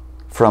it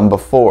from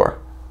before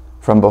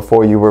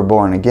you were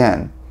born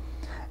again.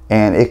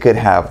 And it could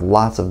have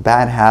lots of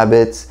bad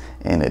habits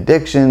and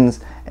addictions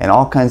and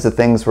all kinds of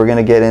things. We're going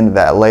to get into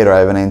that later. I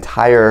have an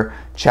entire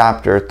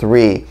chapter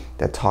 3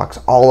 that talks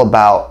all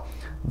about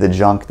the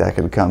junk that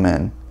could come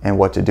in and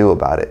what to do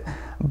about it.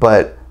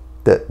 But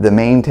the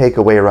main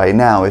takeaway right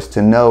now is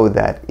to know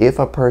that if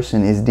a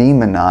person is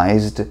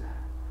demonized,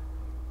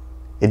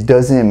 it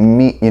doesn't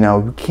mean,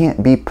 you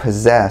can't be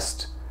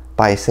possessed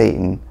by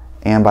Satan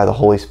and by the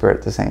Holy Spirit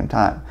at the same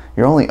time.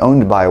 You're only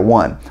owned by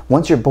one.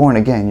 Once you're born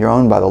again, you're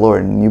owned by the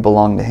Lord and you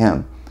belong to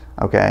Him.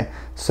 Okay?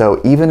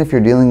 So even if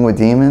you're dealing with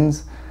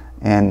demons,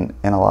 and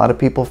a lot of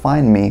people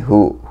find me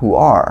who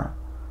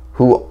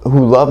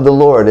love the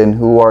Lord and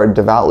who are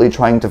devoutly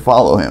trying to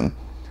follow Him,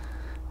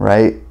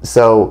 right?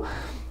 So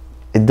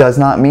it does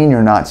not mean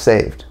you're not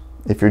saved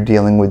if you're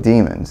dealing with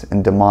demons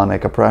and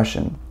demonic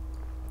oppression.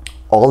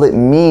 All it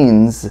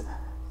means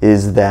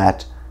is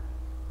that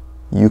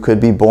you could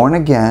be born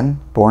again,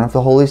 born of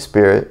the Holy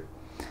Spirit,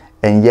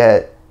 and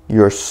yet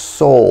your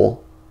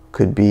soul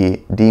could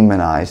be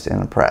demonized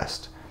and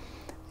oppressed.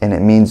 And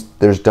it means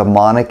there's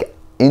demonic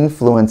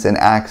influence and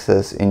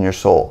access in your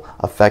soul,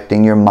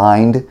 affecting your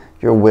mind,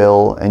 your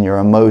will, and your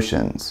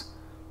emotions,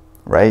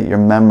 right? Your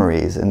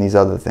memories and these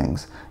other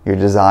things, your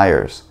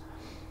desires.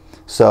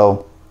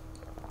 So,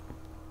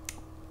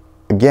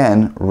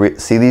 again,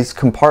 see these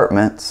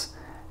compartments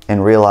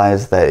and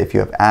realize that if you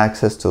have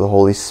access to the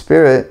Holy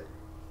Spirit,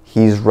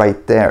 He's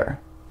right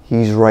there.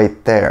 He's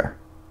right there.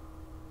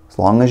 As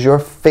long as your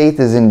faith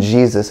is in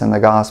Jesus and the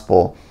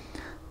gospel,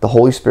 the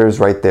Holy Spirit is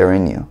right there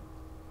in you.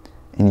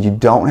 And you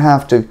don't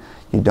have to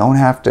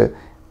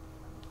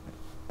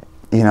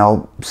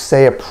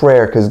say a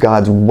prayer because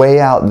God's way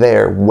out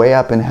there, way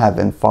up in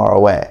heaven, far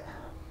away.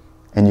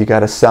 And you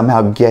got to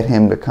somehow get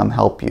Him to come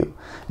help you.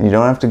 And you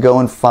don't have to go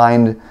and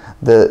find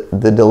the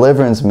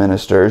deliverance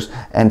ministers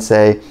and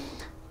say,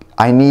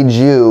 I need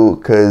you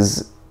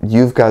because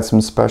you've got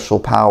some special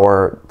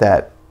power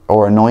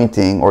or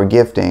anointing or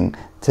gifting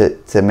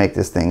to make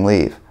this thing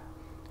leave,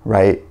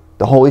 right?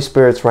 The Holy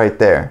Spirit's right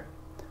there.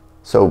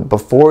 So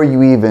before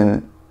you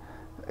even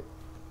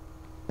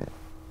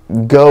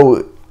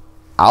go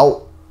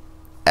out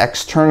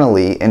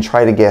externally and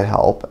try to get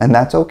help, and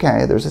that's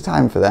okay, there's a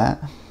time for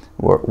that.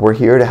 We're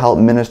here to help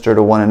minister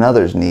to one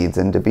another's needs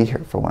and to be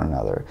here for one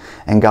another.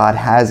 And God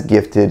has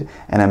gifted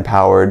and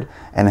empowered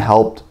and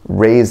helped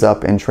raise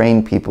up and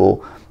train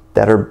people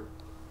that are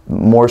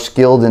more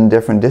skilled in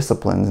different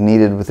disciplines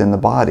needed within the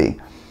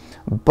body.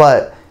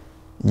 But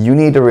you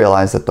need to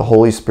realize that the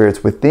Holy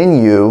Spirit's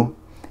within you,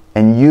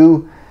 and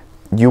you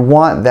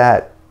want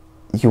that,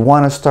 you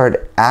want to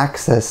start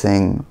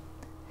accessing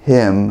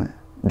Him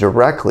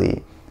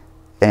directly,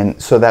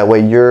 and so that way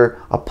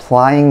you're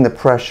applying the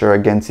pressure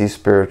against these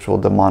spiritual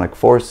demonic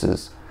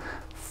forces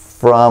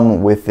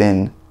from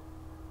within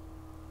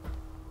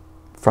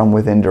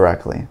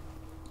directly.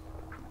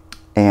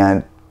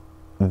 And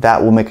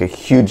that will make a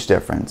huge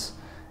difference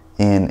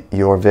in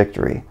your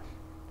victory,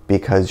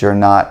 because you're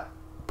not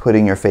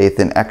putting your faith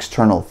in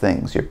external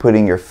things. You're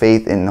putting your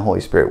faith in the Holy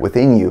Spirit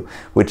within you,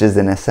 which is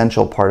an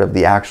essential part of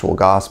the actual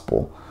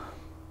gospel,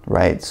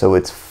 right? So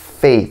it's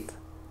faith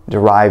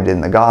derived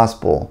in the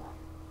gospel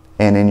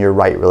and in your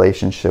right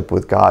relationship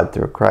with God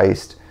through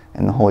Christ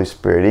and the Holy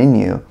Spirit in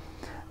you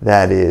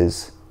that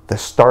is the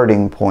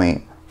starting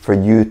point for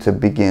you to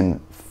begin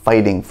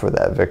fighting for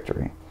that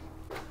victory.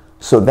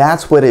 So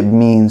that's what it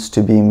means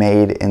to be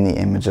made in the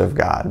image of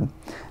God.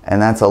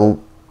 And that's a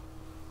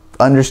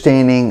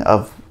understanding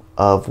of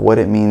what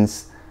it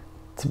means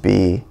to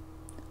be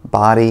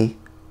body,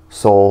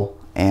 soul,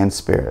 and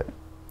spirit.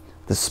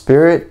 The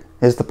spirit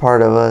is the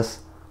part of us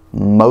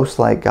most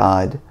like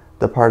God,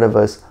 the part of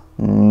us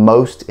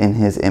most in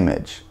His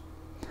image.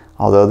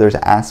 Although there's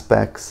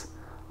aspects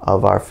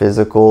of our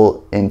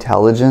physical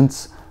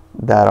intelligence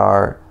that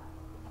are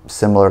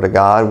similar to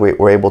God,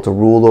 we're able to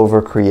rule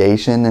over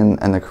creation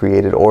and the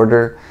created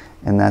order,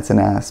 and that's an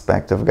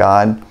aspect of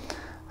God,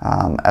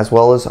 as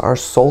well as our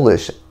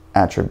soulish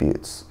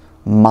attributes: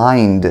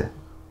 mind,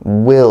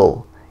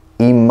 will,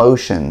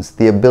 emotions,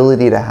 the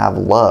ability to have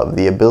love,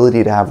 the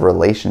ability to have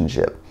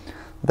relationship.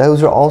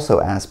 Those are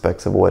also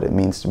aspects of what it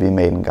means to be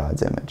made in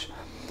God's image.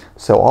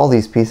 So all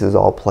these pieces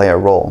all play a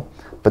role,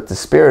 but the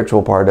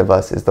spiritual part of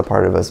us is the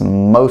part of us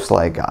most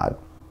like God.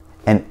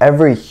 And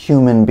every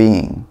human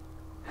being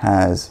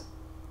has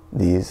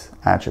these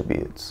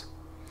attributes.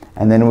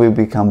 And then we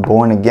become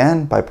born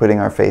again by putting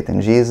our faith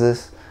in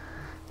Jesus.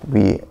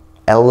 We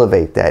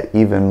elevate that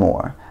even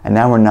more. And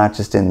now we're not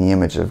just in the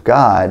image of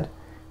God,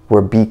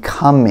 we're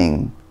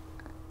becoming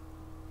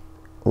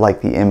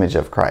like the image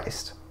of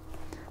Christ.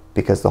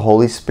 Because the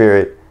Holy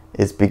Spirit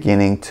is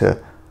beginning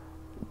to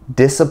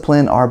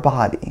discipline our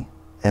body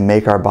and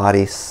make our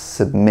body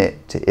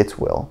submit to its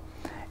will.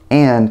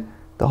 And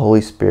the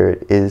Holy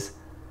Spirit is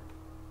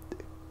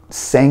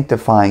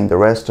sanctifying the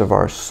rest of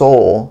our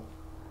soul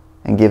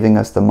and giving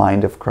us the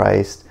mind of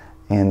Christ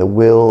and the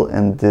will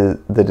and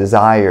the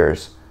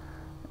desires,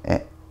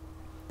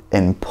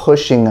 and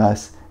pushing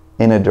us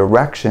in a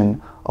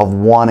direction of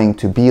wanting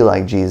to be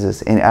like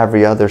Jesus in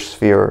every other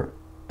sphere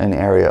and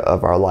area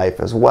of our life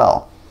as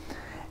well.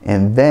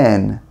 And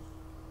then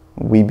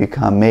we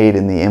become made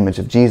in the image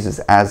of Jesus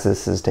as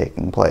this is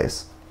taking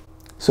place.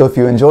 So if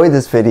you enjoyed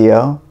this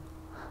video,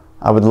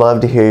 I would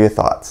love to hear your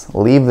thoughts.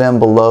 Leave them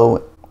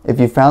below. If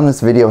you found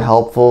this video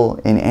helpful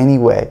in any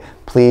way,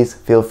 please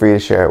feel free to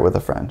share it with a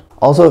friend.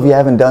 Also, if you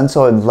haven't done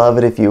so, I'd love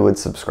it if you would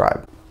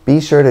subscribe. Be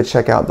sure to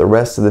check out the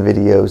rest of the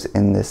videos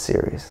in this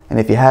series. And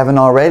if you haven't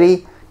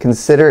already,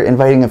 consider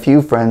inviting a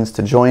few friends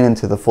to join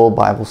into the full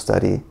Bible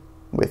study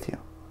with you,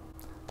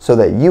 so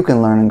that you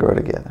can learn and grow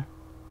together.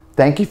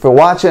 Thank you for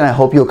watching. I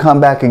hope you'll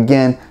come back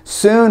again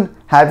soon.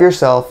 Have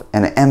yourself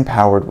an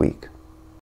empowered week.